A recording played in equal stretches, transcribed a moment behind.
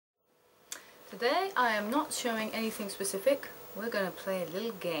Today I am not showing anything specific. We're going to play a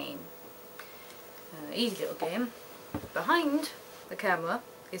little game. Easy little game. Behind the camera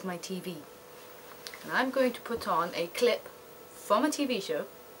is my TV. And I'm going to put on a clip from a TV show.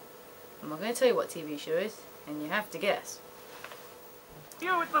 I'm not going to tell you what TV show it is, and you have to guess.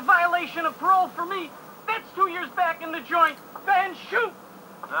 You, it's a violation of parole for me. That's 2 years back in the joint. Go ahead and shoot.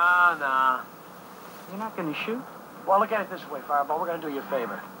 Nah. You're not going to shoot? Well, look at it this way, Fireball. We're going to do you a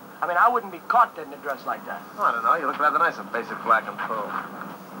favor. I mean, I wouldn't be caught dead in a dress like that. Oh, I don't know. You look rather nice in basic black and pearl.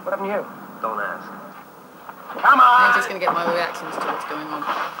 What happened to you? Don't ask. Come on! I'm just going to get my reactions to what's going on.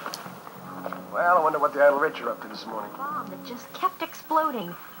 Well, I wonder what the idle rich are up to this morning. Bomb that just kept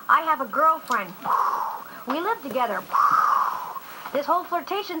exploding. I have a girlfriend. We live together. This whole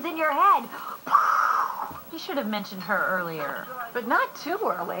flirtation's in your head. You should have mentioned her earlier. But not too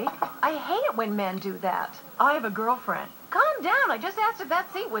early. I hate it when men do that. I have a girlfriend. Calm down. I just asked if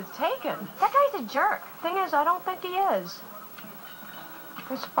that seat was taken. That guy's a jerk. Thing is, I don't think he is.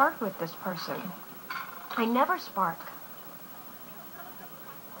 I sparked with this person. I never spark.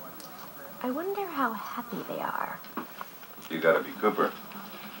 I wonder how happy they are. You gotta be Cooper.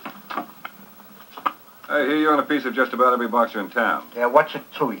 I hear you're on a piece of just about every boxer in town. Yeah, what's it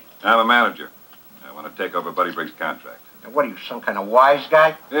to you? I'm a manager. I want to take over Buddy Brigg's contract. And what are you, some kind of wise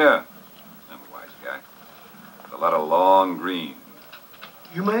guy? Yeah, I'm a wise guy. With a lot of long green.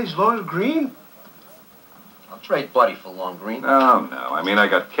 You manage long green? I'll trade Buddy for long green. No, I mean I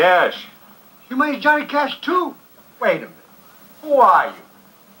got cash. You manage Johnny Cash, too? Wait a minute. Who are you?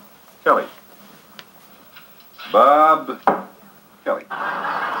 Kelly. Bob Kelly.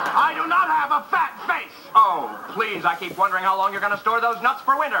 I do not have a fat face. Oh, please. I keep wondering how long you're going to store those nuts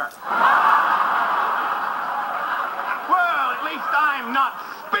for winter. Well, at least I'm not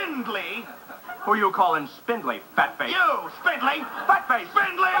spindly. Who you calling spindly, fat face? You, spindly, fat face,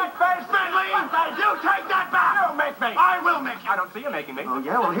 spindly, fat face, spindly, fat face. You take that back. You make me. I will make you. I don't see you making me. Oh,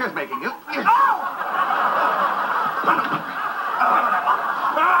 yeah? Well, here's making you. Here's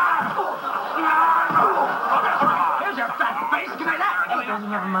your fat face. Give me that. Those who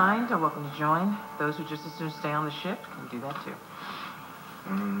have a mind are welcome to join. Those who just as soon stay on the ship can do that too.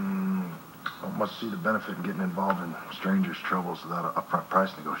 Don't much see the benefit in getting involved in strangers' troubles without an upfront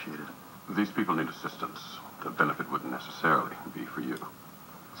price negotiated. These people need assistance. The benefit wouldn't necessarily be for you.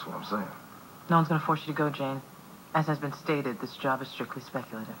 That's what I'm saying. No one's going to force you to go, Jane. As has been stated, this job is strictly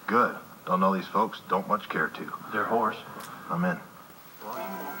speculative. Good. Don't know these folks. Don't much care to. They're horse. I'm in.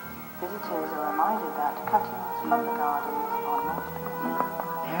 Visitors are reminded that cuttings from the gardens are not permitted.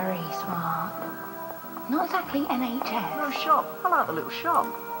 Very smart. Not exactly NHS. No shop. I like the little shop.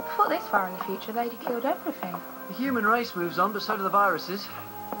 Thought this far in the future they'd have killed everything. The human race moves on, but so do the viruses.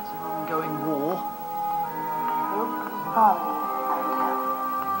 It's an ongoing war. Harmony and health.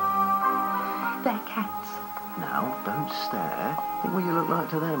 They're cats. Now, don't stare. Think what you look like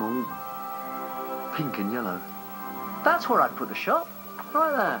to them, all pink and yellow. That's where I'd put the shop.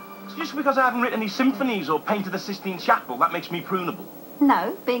 Right there. So just because I haven't written any symphonies or painted the Sistine Chapel, that makes me prunable.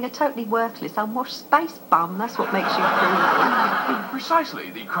 No, being a totally worthless, unwashed space bum, that's what makes you cool.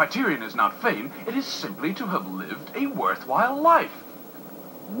 Precisely. The criterion is not fame. It is simply to have lived a worthwhile life.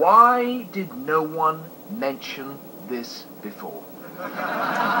 Why did no one mention this before?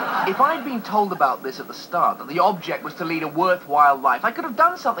 If I'd been told about this at the start, that the object was to lead a worthwhile life, I could have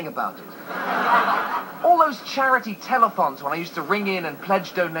done something about it. All those charity telethons when I used to ring in and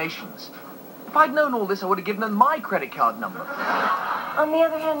pledge donations. If I'd known all this, I would have given them my credit card number. On the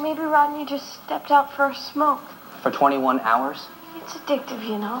other hand, maybe Rodney just stepped out for a smoke. For 21 hours? It's addictive,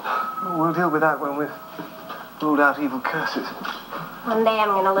 you know. Well, we'll deal with that when we've ruled out evil curses. One day I'm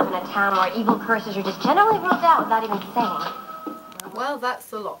going to live in a town where evil curses are just generally ruled out without even saying. Well,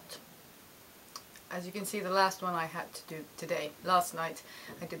 that's a lot. As you can see, the last one I had to do today. Last night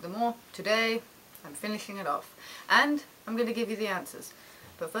I did them all. Today I'm finishing it off. And I'm going to give you the answers.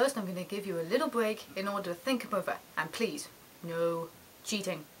 But first I'm going to give you a little break in order to think them over. And please, no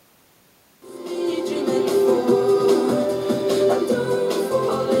cheating.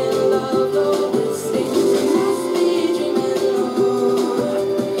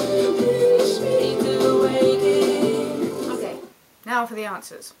 Okay, now for the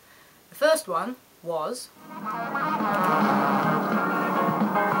answers. The first one was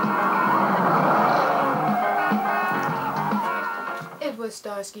it was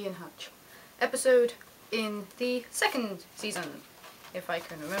Starsky and Hutch. Episode in the second season, if I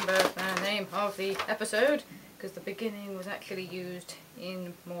can remember the name of the episode, because the beginning was actually used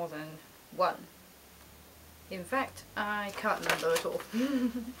in more than one. In fact, I can't remember at all.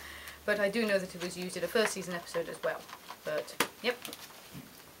 But I do know that it was used in a first season episode as well. But, yep.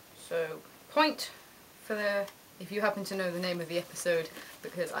 So, point for if you happen to know the name of the episode,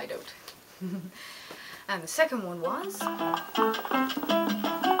 because I don't. And the second one was...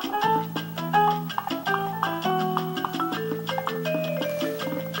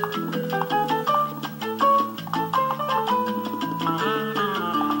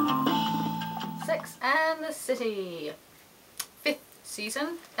 Sex and the City. 5th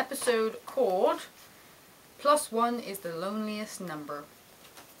season, episode called +1 is the loneliest number.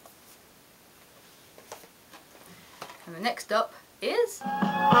 And the next up is...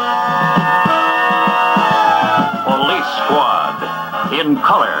 Police Squad, in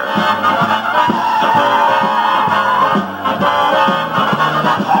color.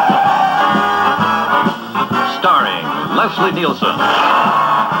 Starring Leslie Nielsen.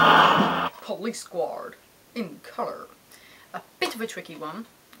 Police Squad, in color. A bit of a tricky one,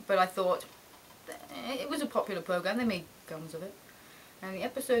 but I thought it was a popular program, they made films of it. And the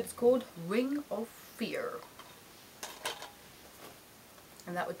episode is called Ring of Fear.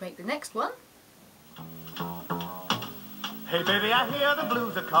 And that would make the next one. Hey baby, I hear the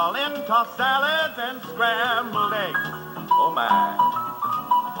blues are calling, tossed salads and scrambled eggs. Oh my.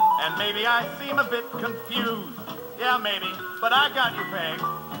 And maybe I seem a bit confused. Yeah, maybe, but I got you pegged.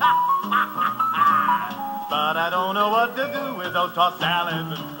 But I don't know what to do with those tossed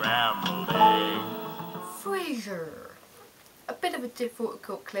salads and scrambled eggs. Frasier. A bit of a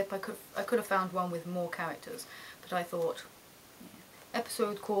difficult clip. I could have found one with more characters, but I thought, yeah.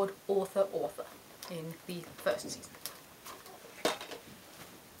 Episode called Author in the 1st season.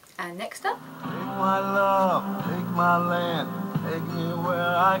 And next up, take my love, take my land, take me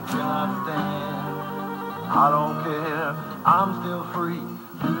where I cannot stand. I don't care, I'm still free.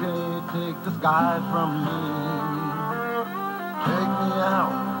 You can't take the sky from me. Take me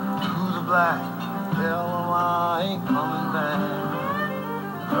out to the black, tell them I ain't coming back.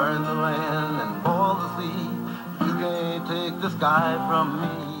 Burn the land and boil the sea. You can't take the sky from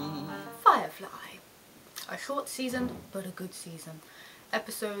me. Firefly. A short season, but a good season.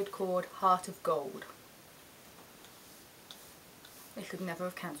 Episode called Heart of Gold. They could never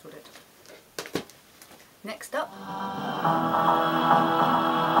have cancelled it. Next up.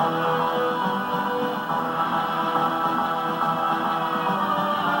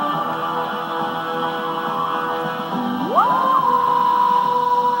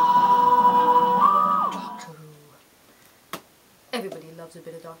 Doctor Who. Everybody loves a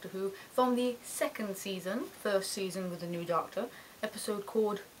bit of Doctor Who. From the 2nd season, 1st season with the new Doctor, episode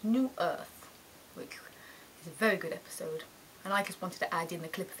called New Earth, which is a very good episode. And I just wanted to add in the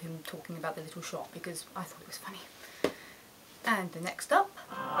clip of him talking about the little shop because I thought it was funny. And the next up...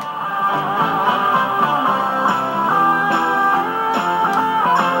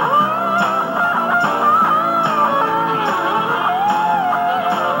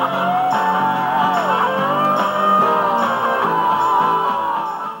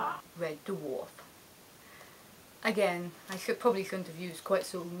 Red Dwarf. Again, I probably shouldn't have used quite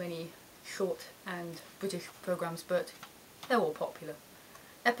so many short and British programs, but they're all popular.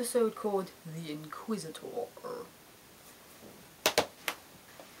 Episode called The Inquisitor.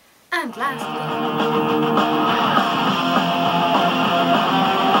 And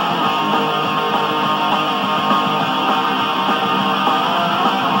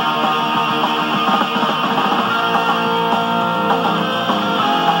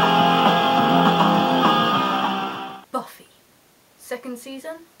Buffy. 2nd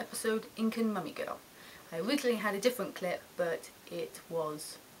season, episode Incan Mummy Girl. I originally had a different clip, but it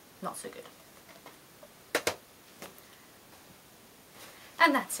was not so good.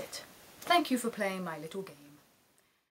 And that's it. Thank you for playing my little game.